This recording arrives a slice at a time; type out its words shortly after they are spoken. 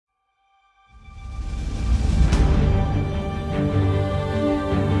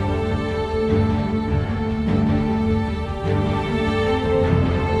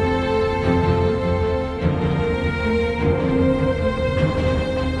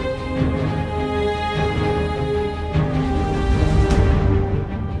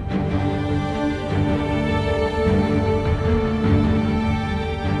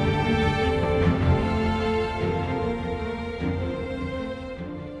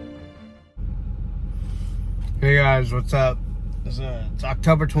Hey guys, what's up? It's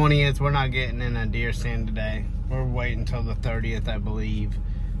October 20th. We're not getting in a deer stand today. We're waiting until the 30th, I believe.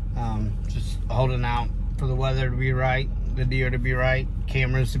 Just holding out for the weather to be right, the deer to be right,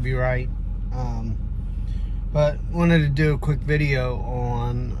 cameras to be right. But wanted to do a quick video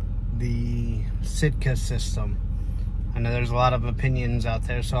on the Sitka system. I know there's a lot of opinions out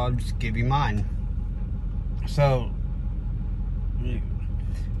there, so I'll just give you mine. So,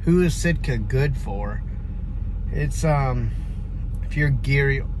 who is Sitka good for? It's if you're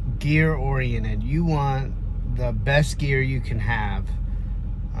gear oriented, you want the best gear you can have.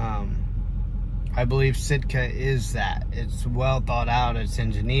 I believe Sitka is that. It's well thought out, it's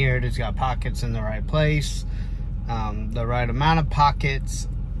engineered, it's got pockets in the right place, the right amount of pockets.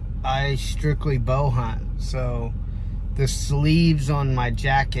 I strictly bow hunt, so the sleeves on my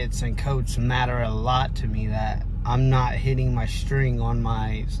jackets and coats matter a lot to me, that I'm not hitting my string on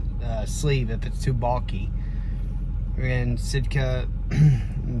my sleeve if it's too bulky. And Sitka,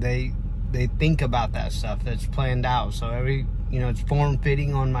 they think about that stuff. That's planned out. So it's form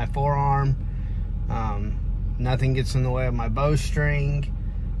fitting on my forearm. Nothing gets in the way of my bowstring.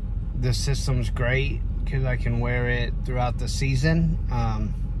 The system's great because I can wear it throughout the season,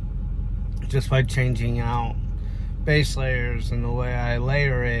 just by changing out base layers and the way I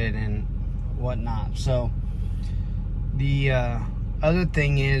layer it and whatnot. So the other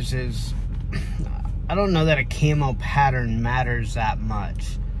thing is I don't know that a camo pattern matters that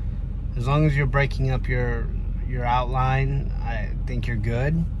much. As long as you're breaking up your outline, I think you're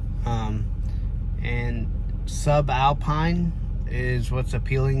good. And Subalpine is what's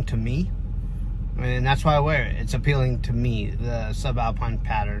appealing to me, and that's why I wear it. It's appealing to me, the Subalpine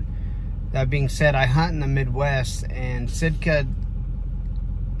pattern. That being said, I hunt in the Midwest, and Sitka,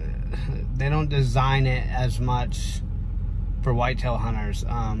 they don't design it as much for whitetail hunters.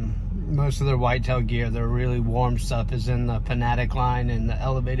 Most of their whitetail gear, their really warm stuff, is in the Fanatic line and the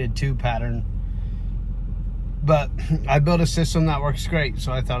elevated 2 pattern. But I built a system that works great,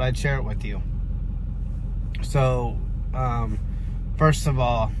 so I thought I'd share it with you. So, first of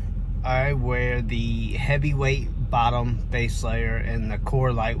all, I wear the heavyweight bottom base layer and the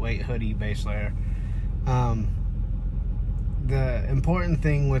core lightweight hoodie base layer. The important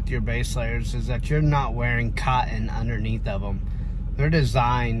thing with your base layers is that you're not wearing cotton underneath of them. They're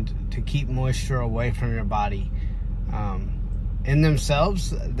designed to keep moisture away from your body. In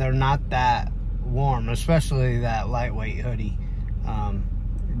themselves, they're not that warm, especially that lightweight hoodie.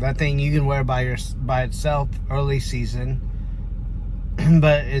 That thing you can wear by itself early season,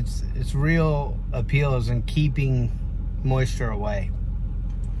 but its real appeal is in keeping moisture away.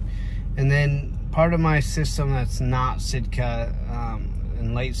 And then part of my system that's not Sitka,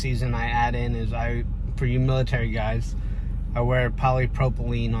 in late season I add in is, for you military guys, I wear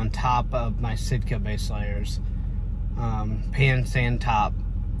polypropylene on top of my Sitka base layers, pan sand top,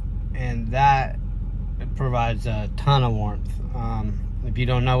 and that provides a ton of warmth. If you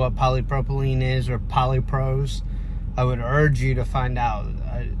don't know what polypropylene is, or polypros, I would urge you to find out.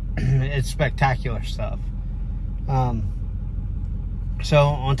 It's spectacular stuff. So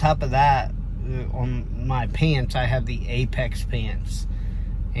on top of that, on my pants, I have the Apex pants,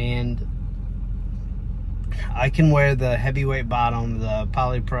 and I can wear the heavyweight bottom, the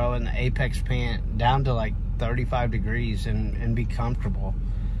Polypro, and the Apex pant down to like 35 degrees and be comfortable.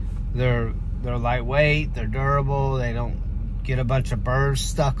 They're lightweight, they're durable, they don't get a bunch of burrs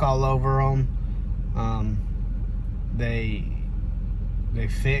stuck all over them. They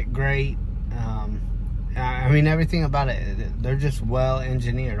fit great. I mean, everything about it, they're just well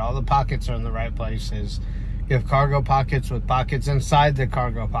engineered. All the pockets are in the right places. You have cargo pockets with pockets inside the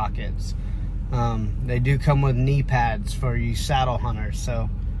cargo pockets. They do come with knee pads for you saddle hunters. So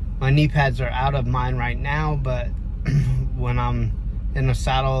my knee pads are out of mine right now, but when I'm in the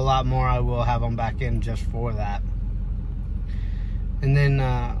saddle a lot more, I will have them back in just for that. And then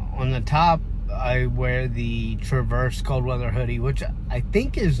on the top, I wear the Traverse cold weather hoodie, which I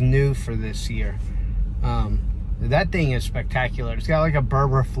think is new for this year. That thing is spectacular. It's got like a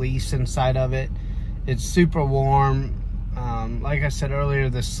Berber fleece inside of it. It's super warm. Like I said earlier,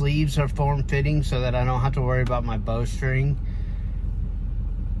 the sleeves are form fitting so that I don't have to worry about my bowstring.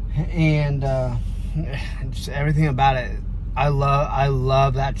 And just everything about it, I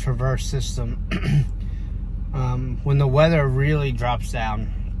love that Traverse system. When the weather really drops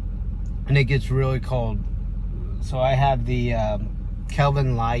down and it gets really cold, so I have the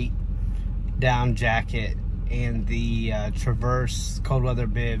Kelvin Lite down jacket and the Traverse cold weather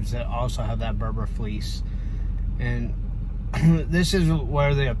bibs that also have that Berber fleece. And this is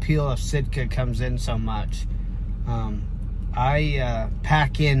where the appeal of Sitka comes in so much. I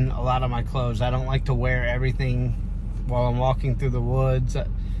pack in a lot of my clothes. I don't like to wear everything while I'm walking through the woods.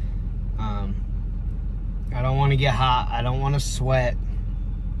 I don't want to get hot. I don't want to sweat.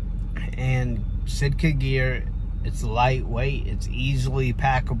 And Sitka gear, it's lightweight. It's easily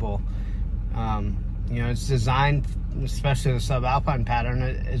packable. You know, it's designed, especially the subalpine pattern,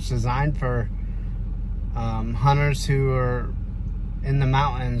 it's designed for hunters who are in the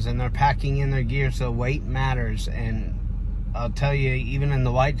mountains and they're packing in their gear, so weight matters. And I'll tell you, even in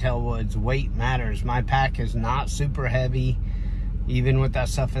the whitetail woods, weight matters. My pack is not super heavy, even with that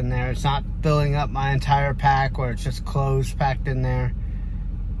stuff in there. It's not filling up my entire pack where it's just clothes packed in there.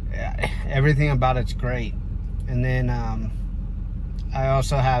 Everything about it's great. And then I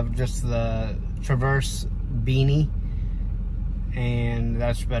also have just the Traverse beanie, and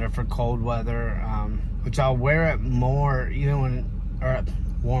that's better for cold weather, which I'll wear it more even when, or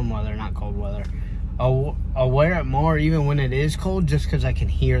warm weather, not cold weather. I'll wear it more even when it is cold, just because I can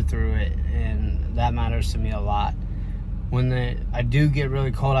hear through it, and that matters to me a lot. When I do get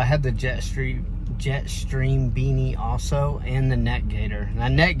really cold, I have the Jetstream beanie also, and the net gaiter. And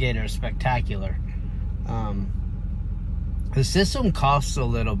that net gaiter is spectacular. The system costs a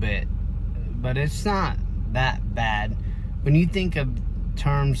little bit, but it's not that bad. When you think of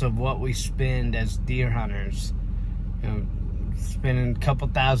terms of what we spend as deer hunters, you know, spending a couple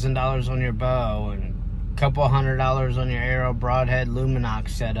 $1,000s on your bow and a couple $100s on your arrow broadhead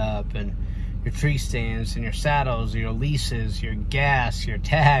Luminox setup and your tree stands and your saddles, your leases, your gas, your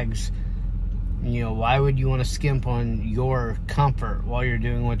tags, you know, why would you want to skimp on your comfort while you're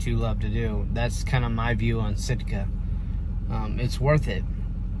doing what you love to do? That's kind of my view on Sitka. It's worth it.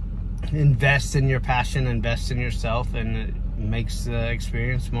 Invest in your passion, invest in yourself, and it makes the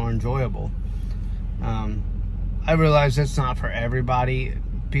experience more enjoyable. I realize it's not for everybody.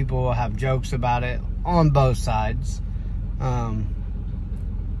 People will have jokes about it on both sides.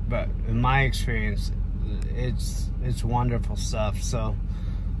 But in my experience, it's wonderful stuff. So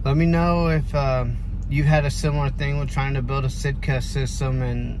let me know if you've had a similar thing with trying to build a Sitka system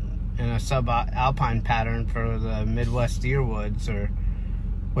in a subalpine pattern for the Midwest deer woods, or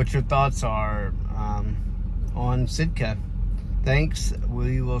what your thoughts are on Sitka. Thanks.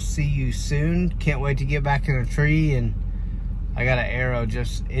 We will see you soon. Can't wait to get back in a tree, and I got an arrow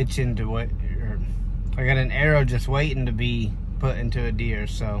just itching to wait. I got an arrow just waiting to be put into a deer.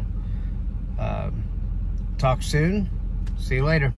 So talk soon. See you later.